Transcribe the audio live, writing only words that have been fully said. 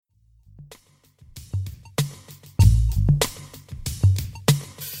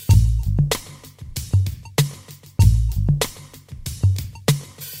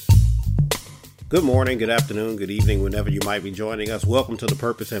Good morning, good afternoon, good evening, whenever you might be joining us. Welcome to the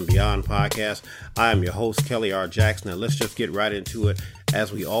Purpose and Beyond podcast. I am your host, Kelly R. Jackson, and let's just get right into it.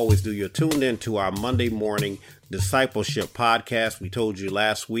 As we always do, you're tuned in to our Monday morning Discipleship podcast. We told you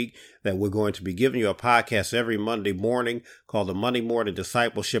last week that we're going to be giving you a podcast every Monday morning called the Monday Morning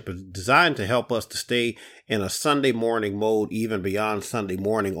Discipleship. It's designed to help us to stay in a Sunday morning mode, even beyond Sunday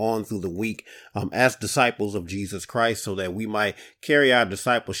morning on through the week, as disciples of Jesus Christ, so that we might carry our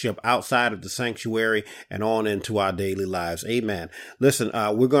discipleship outside of the sanctuary and on into our daily lives. Amen. Listen,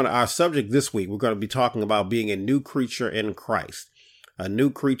 our subject this week, we're going to be talking about being a new creature in Christ. A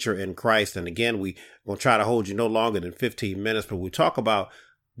new creature in Christ. And again, we're going to try to hold you no longer than 15 minutes, but we talk about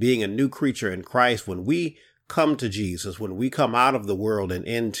being a new creature in Christ when we come to Jesus, when we come out of the world and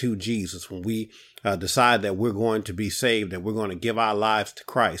into Jesus, when we decide that we're going to be saved and we're going to give our lives to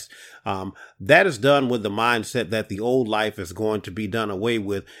Christ. That is done with the mindset that the old life is going to be done away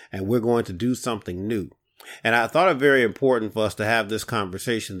with and we're going to do something new. And I thought it very important for us to have this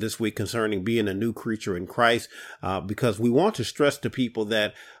conversation this week concerning being a new creature in Christ, because we want to stress to people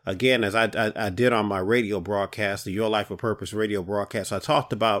that, again, as I did on my radio broadcast, the Your Life of Purpose radio broadcast, I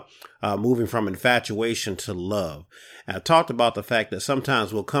talked about moving from infatuation to love. And I talked about the fact that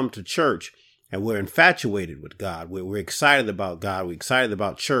sometimes we'll come to church and we're infatuated with God. We're excited about God. We're excited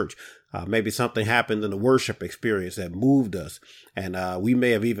about church. Maybe something happened in the worship experience that moved us. And we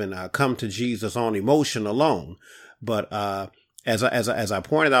may have even come to Jesus on emotion alone. But as I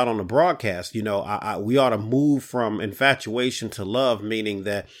pointed out on the broadcast, we ought to move from infatuation to love, meaning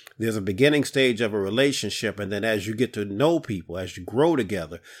that there's a beginning stage of a relationship. And then as you get to know people, as you grow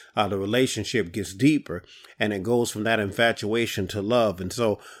together, the relationship gets deeper and it goes from that infatuation to love. And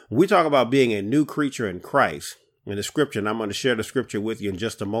so when we talk about being a new creature in Christ, in the scripture, and I'm going to share the scripture with you in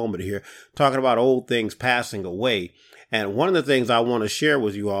just a moment here, talking about old things passing away. And one of the things I want to share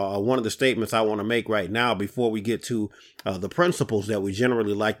with you all, one of the statements I want to make right now before we get to the principles that we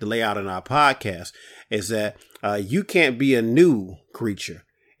generally like to lay out in our podcast, is that you can't be a new creature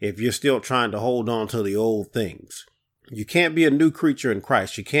if you're still trying to hold on to the old things. You can't be a new creature in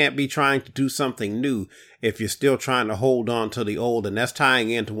Christ. You can't be trying to do something new if you're still trying to hold on to the old. And that's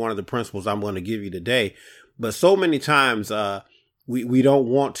tying into one of the principles I'm going to give you today. But so many times we don't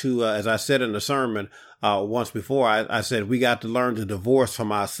want to, as I said in the sermon once before, I said we got to learn to divorce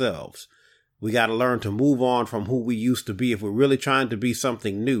from ourselves. We got to learn to move on from who we used to be. If we're really trying to be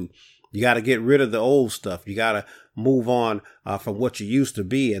something new, you got to get rid of the old stuff. You got to move on from what you used to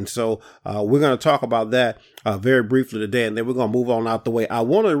be. And so we're going to talk about that very briefly today, and then we're going to move on out the way. I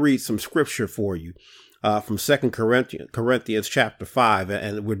want to read some scripture for you from 2 Corinthians chapter 5,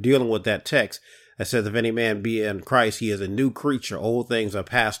 and we're dealing with that text. It says, if any man be in Christ, he is a new creature. Old things are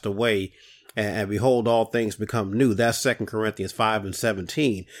passed away, and behold, all things become new. That's 2 Corinthians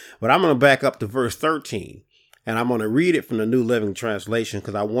 5:17. But I'm going to back up to verse 13, and I'm going to read it from the New Living Translation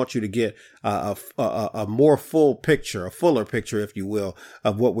because I want you to get a more full picture, a fuller picture, if you will,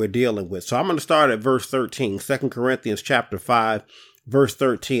 of what we're dealing with. So I'm going to start at verse 13, 2 Corinthians chapter 5. Verse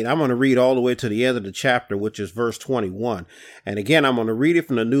 13, I'm going to read all the way to the end of the chapter, which is verse 21. And again, I'm going to read it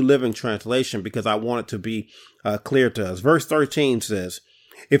from the New Living Translation because I want it to be clear to us. Verse 13 says,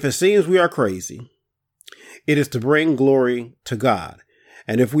 if it seems we are crazy, it is to bring glory to God.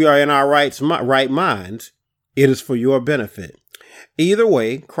 And if we are in our right minds, it is for your benefit. Either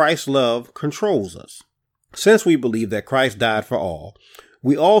way, Christ's love controls us. Since we believe that Christ died for all,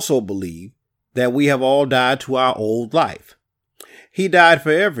 we also believe that we have all died to our old life. He died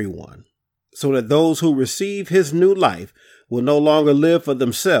for everyone, so that those who receive his new life will no longer live for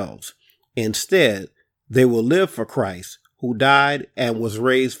themselves. Instead, they will live for Christ, who died and was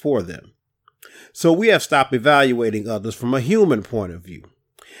raised for them. So we have stopped evaluating others from a human point of view.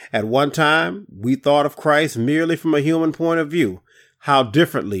 At one time, we thought of Christ merely from a human point of view. How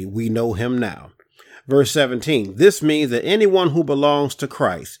differently we know him now. Verse 17, this means that anyone who belongs to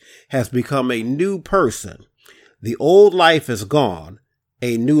Christ has become a new person. The old life is gone.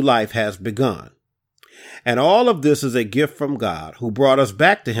 A new life has begun. And all of this is a gift from God, who brought us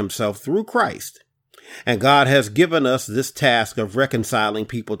back to himself through Christ. And God has given us this task of reconciling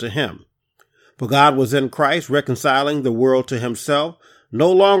people to him. For God was in Christ reconciling the world to himself,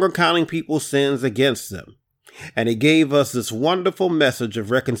 no longer counting people's sins against them. And he gave us this wonderful message of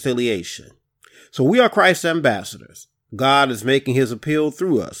reconciliation. So we are Christ's ambassadors. God is making his appeal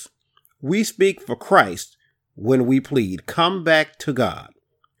through us. We speak for Christ when we plead, come back to God.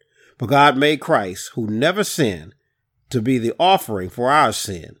 For God made Christ, who never sinned, to be the offering for our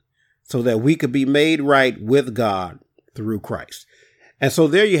sin, so that we could be made right with God through Christ. And so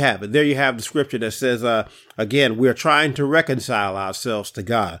there you have it. There you have the scripture that says, again, we're trying to reconcile ourselves to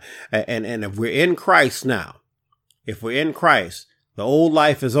God. And if we're in Christ now, if we're in Christ, the old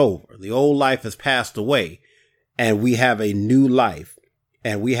life is over. The old life has passed away and we have a new life.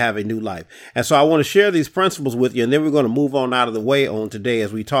 And we have a new life. And so I want to share these principles with you. And then we're going to move on out of the way on today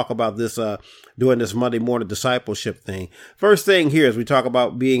as we talk about this, doing this Monday morning discipleship thing. First thing here is we talk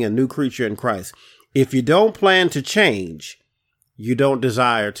about being a new creature in Christ. If you don't plan to change, you don't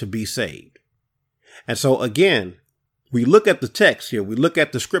desire to be saved. And so again, we look at the text here. We look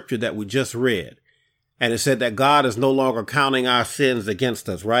at the scripture that we just read. And it said that God is no longer counting our sins against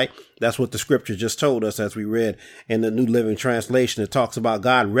us, right? That's what the scripture just told us as we read in the New Living Translation. It talks about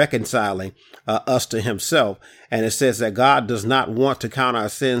God reconciling us to himself. And it says that God does not want to count our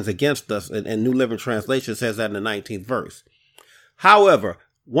sins against us. And New Living Translation says that in the 19th verse. However,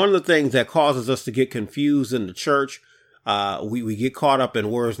 one of the things that causes us to get confused in the church, we get caught up in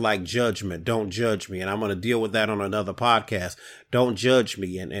words like judgment. Don't judge me. And I'm going to deal with that on another podcast. Don't judge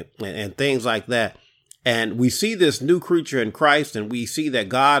me and things like that. And we see this new creature in Christ, and we see that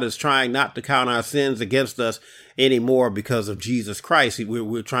God is trying not to count our sins against us anymore because of Jesus Christ.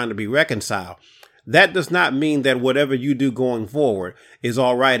 We're trying to be reconciled. That does not mean that whatever you do going forward is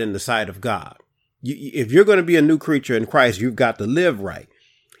all right in the sight of God. If you're going to be a new creature in Christ, you've got to live right.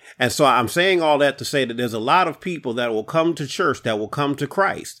 And so I'm saying all that to say that there's a lot of people that will come to church, that will come to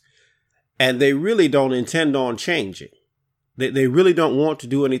Christ, and they really don't intend on changing. They really don't want to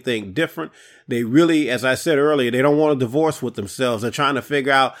do anything different. They really, as I said earlier, they don't want to divorce with themselves. They're trying to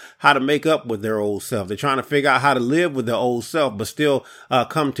figure out how to make up with their old self. They're trying to figure out how to live with their old self, but still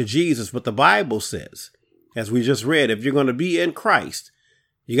come to Jesus. But the Bible says, as we just read, if you're going to be in Christ,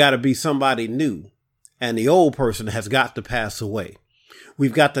 you got to be somebody new. And the old person has got to pass away.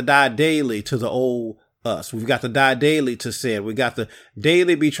 We've got to die daily to the old us. We've got to die daily to sin. We've got to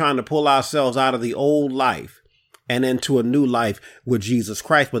daily be trying to pull ourselves out of the old life and into a new life with Jesus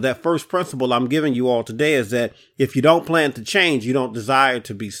Christ. But that first principle I'm giving you all today is that if you don't plan to change, you don't desire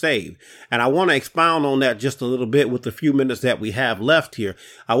to be saved. And I want to expound on that just a little bit with the few minutes that we have left here.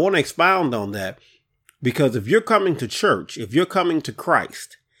 I want to expound on that because if you're coming to church, if you're coming to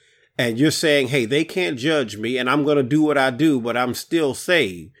Christ and you're saying, hey, they can't judge me and I'm going to do what I do, but I'm still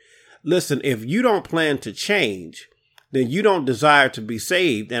saved. Listen, if you don't plan to change, then you don't desire to be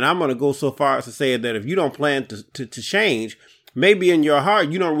saved. And I'm going to go so far as to say that if you don't plan to change, maybe in your heart,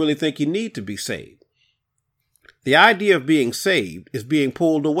 you don't really think you need to be saved. The idea of being saved is being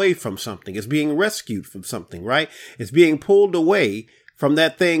pulled away from something. It's being rescued from something, right? It's being pulled away from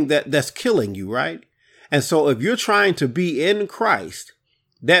that thing that's killing you, right? And so if you're trying to be in Christ,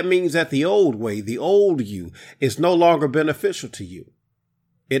 that means that the old way, the old you, is no longer beneficial to you.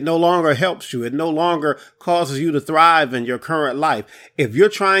 It no longer helps you. It no longer causes you to thrive in your current life. If you're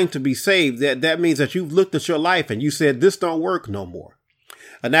trying to be saved, that means that you've looked at your life and you said, this don't work no more.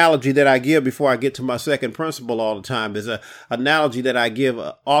 Analogy that I give before I get to my second principle all the time is an analogy that I give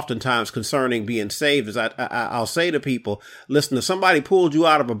oftentimes concerning being saved is I'll say to people, listen, if somebody pulled you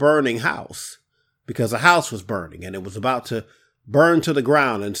out of a burning house because a house was burning and it was about to burn to the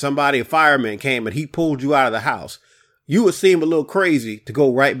ground and a fireman came and he pulled you out of the house, you would seem a little crazy to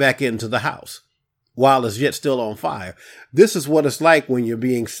go right back into the house while it's yet still on fire. This is what it's like when you're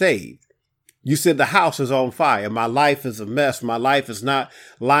being saved. You said the house is on fire. My life is a mess. My life is not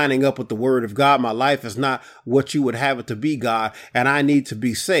lining up with the word of God. My life is not what you would have it to be, God, and I need to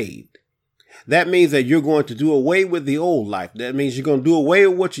be saved. That means that you're going to do away with the old life. That means you're going to do away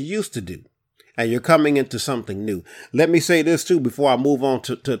with what you used to do. And you're coming into something new. Let me say this too before I move on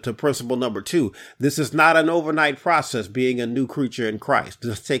to principle number 2. This is not an overnight process being a new creature in Christ.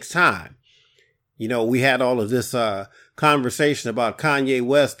 This takes time. You know, we had all of this conversation about Kanye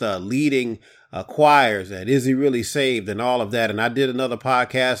West leading choirs and is he really saved and all of that. And I did another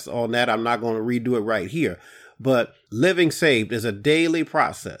podcast on that. I'm not going to redo it right here. But living saved is a daily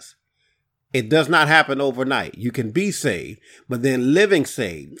process. It does not happen overnight. You can be saved, but then living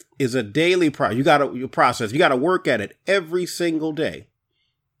saved is a daily process. You got to work at it every single day.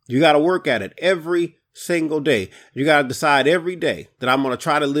 You got to work at it every single day. You got to decide every day that I'm going to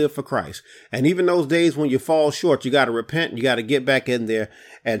try to live for Christ. And even those days when you fall short, you got to repent. You got to get back in there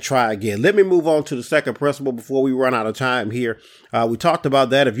and try again. Let me move on to the second principle before we run out of time here. We talked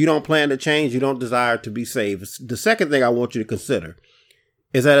about that. If you don't plan to change, you don't desire to be saved. The second thing I want you to consider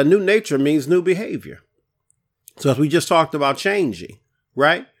is that a new nature means new behavior. So as we just talked about changing,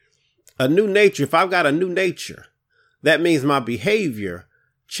 right? A new nature, if I've got a new nature, that means my behavior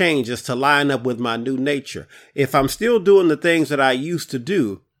changes to line up with my new nature. If I'm still doing the things that I used to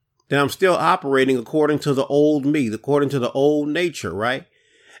do, then I'm still operating according to the old me, according to the old nature, right?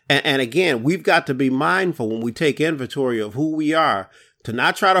 And again, we've got to be mindful when we take inventory of who we are to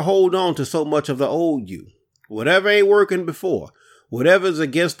not try to hold on to so much of the old you. Whatever ain't working before, whatever is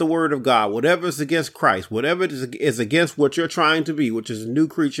against the word of God, whatever is against Christ, whatever is against what you're trying to be, which is a new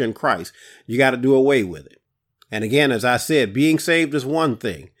creature in Christ, you got to do away with it. And again, as I said, being saved is one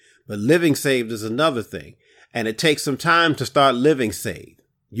thing, but living saved is another thing. And it takes some time to start living saved.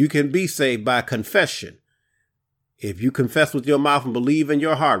 You can be saved by confession. If you confess with your mouth and believe in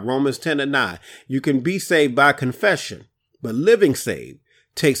your heart, Romans 10:9, you can be saved by confession. But living saved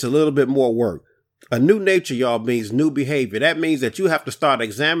takes a little bit more work. A new nature, y'all, means new behavior. That means that you have to start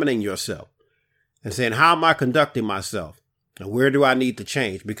examining yourself and saying, how am I conducting myself? And where do I need to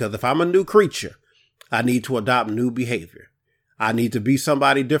change? Because if I'm a new creature, I need to adopt new behavior. I need to be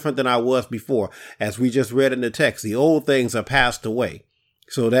somebody different than I was before. As we just read in the text, the old things are passed away.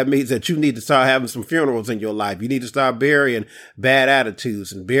 So that means that you need to start having some funerals in your life. You need to start burying bad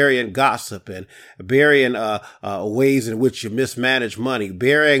attitudes and burying gossip and burying ways in which you mismanage money,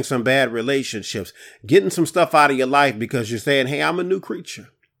 burying some bad relationships, getting some stuff out of your life because you're saying, hey, I'm a new creature.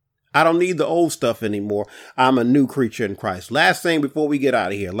 I don't need the old stuff anymore. I'm a new creature in Christ. Last thing before we get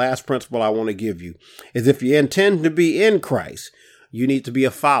out of here, last principle I want to give you is if you intend to be in Christ, you need to be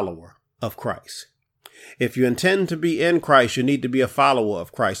a follower of Christ. If you intend to be in Christ, you need to be a follower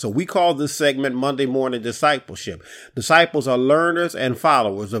of Christ. So we call this segment Monday Morning Discipleship. Disciples are learners and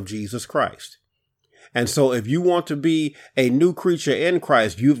followers of Jesus Christ. And so if you want to be a new creature in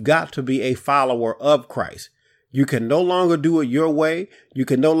Christ, you've got to be a follower of Christ. You can no longer do it your way. You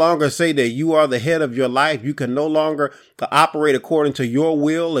can no longer say that you are the head of your life. You can no longer operate according to your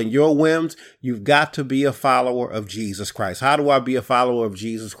will and your whims. You've got to be a follower of Jesus Christ. How do I be a follower of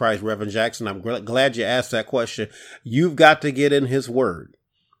Jesus Christ, Reverend Jackson? I'm glad you asked that question. You've got to get in his word.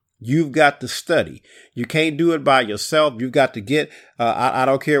 You've got to study. You can't do it by yourself. You've got to get, I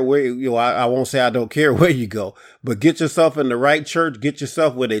don't care where, I won't say I don't care where you go, but get yourself in the right church. Get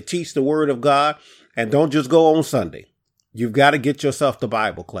yourself where they teach the word of God. And don't just go on Sunday. You've got to get yourself to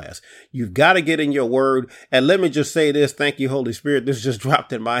Bible class. You've got to get in your word. And let me just say this. Thank you, Holy Spirit. This just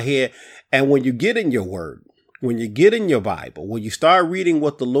dropped in my head. And when you get in your word, when you get in your Bible, when you start reading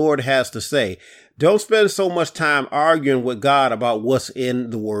what the Lord has to say, don't spend so much time arguing with God about what's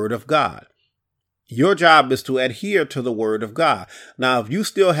in the word of God. Your job is to adhere to the word of God. Now, if you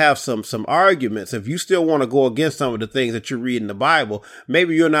still have some arguments, if you still want to go against some of the things that you read in the Bible,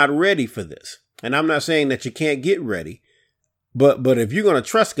 maybe you're not ready for this. And I'm not saying that you can't get ready, but if you're going to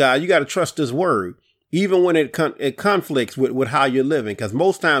trust God, you got to trust his word, even when it conflicts with how you're living, because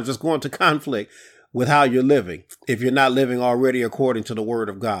most times it's going to conflict with how you're living if you're not living already according to the word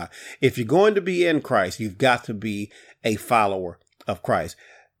of God. If you're going to be in Christ, you've got to be a follower of Christ.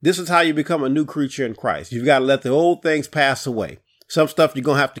 This is how you become a new creature in Christ. You've got to let the old things pass away. Some stuff you're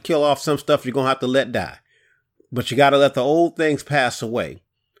going to have to kill off. Some stuff you're going to have to let die. But you got to let the old things pass away.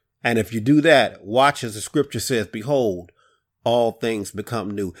 And if you do that, watch as the scripture says, behold, all things become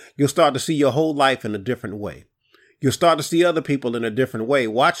new. You'll start to see your whole life in a different way. You'll start to see other people in a different way.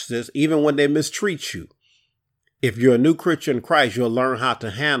 Watch this, even when they mistreat you. If you're a new creature in Christ, you'll learn how to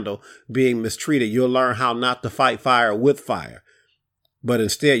handle being mistreated. You'll learn how not to fight fire with fire. But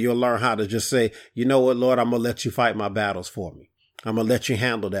instead, you'll learn how to just say, you know what, Lord, I'm going to let you fight my battles for me. I'm going to let you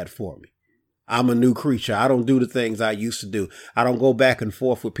handle that for me. I'm a new creature. I don't do the things I used to do. I don't go back and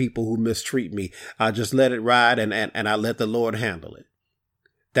forth with people who mistreat me. I just let it ride and I let the Lord handle it.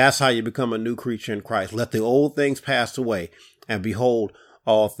 That's how you become a new creature in Christ. Let the old things pass away and behold,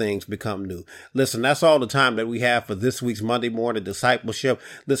 all things become new. Listen, that's all the time that we have for this week's Monday Morning Discipleship.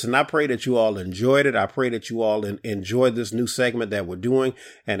 Listen, I pray that you all enjoyed it. I pray that you all enjoyed this new segment that we're doing.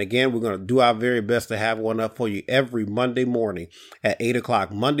 And again, we're going to do our very best to have one up for you every Monday morning at 8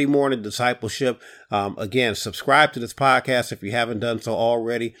 o'clock. Monday Morning Discipleship. Again, subscribe to this podcast if you haven't done so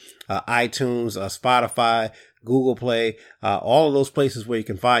already. iTunes, Spotify, Google Play, all of those places where you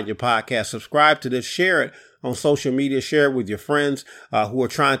can find your podcast. Subscribe to this, share it on social media, share it with your friends who are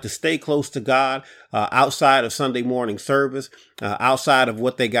trying to stay close to God outside of Sunday morning service, outside of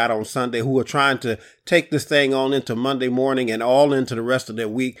what they got on Sunday, who are trying to take this thing on into Monday morning and all into the rest of their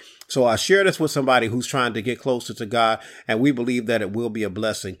week. So I share this with somebody who's trying to get closer to God, and we believe that it will be a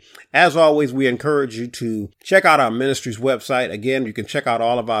blessing. As always, we encourage you to check out our ministry's website. Again, you can check out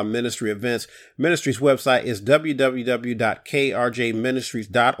all of our ministry events. Ministry's website is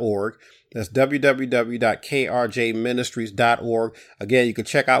www.krjministries.org. That's www.krjministries.org. Again, you can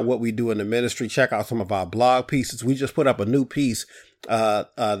check out what we do in the ministry. Check out some of our blog pieces. We just put up a new piece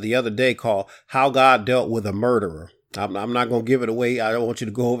the other day called How God Dealt with a Murderer. I'm not going to give it away. I don't want you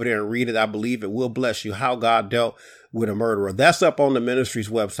to go over there and read it. I believe it will bless you. How God dealt with a murderer. That's up on the ministry's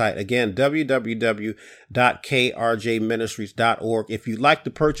website. Again, www.krjministries.org. If you'd like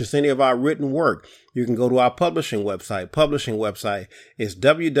to purchase any of our written work, you can go to our publishing website. Publishing website is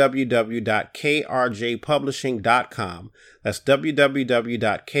www.krjpublishing.com. That's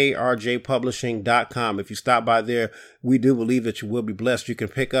www.krjpublishing.com. If you stop by there, we do believe that you will be blessed. You can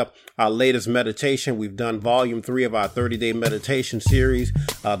pick up our latest meditation. We've done volume 3 of our 30-day meditation series,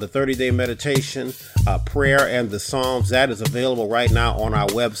 the 30-day meditation, prayer, and the Psalms. That is available right now on our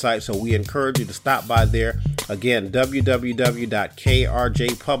website. So we encourage you to stop by there. Again,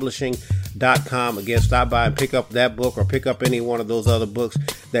 www.krjpublishing.com. Again, stop by and pick up that book or pick up any one of those other books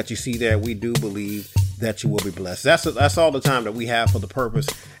that you see there. We do believe that you will be blessed. That's all the time that we have for the Purpose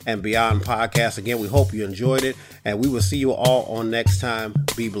and Beyond podcast. Again, we hope you enjoyed it, and we will see you all on next time.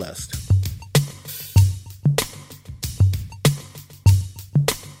 Be blessed.